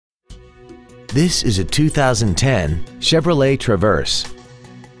This is a 2010 Chevrolet Traverse.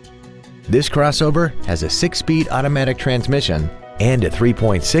 This crossover has a 6-speed automatic transmission and a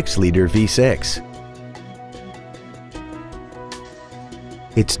 3.6-liter V6.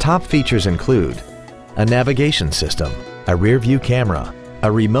 Its top features include a navigation system, a rear-view camera,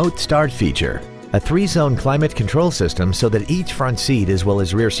 a remote start feature, a 3-zone climate control system so that each front seat as well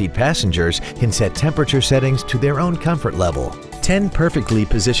as rear seat passengers can set temperature settings to their own comfort level, 10 perfectly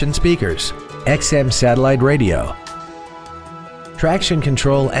positioned speakers, XM satellite radio, traction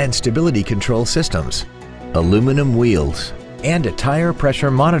control and stability control systems, aluminum wheels, and a tire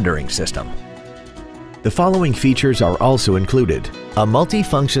pressure monitoring system. The following features are also included: a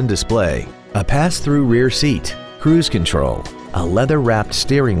multi-function display, a pass-through rear seat, cruise control, a leather-wrapped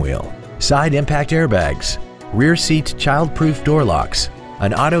steering wheel, side impact airbags, rear seat child-proof door locks,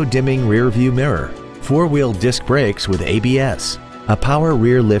 an auto-dimming rear-view mirror, 4-wheel disc brakes with ABS, a power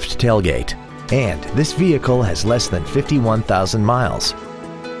rear lift tailgate, and this vehicle has less than 51,000 miles.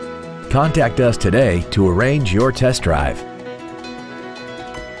 Contact us today to arrange your test drive.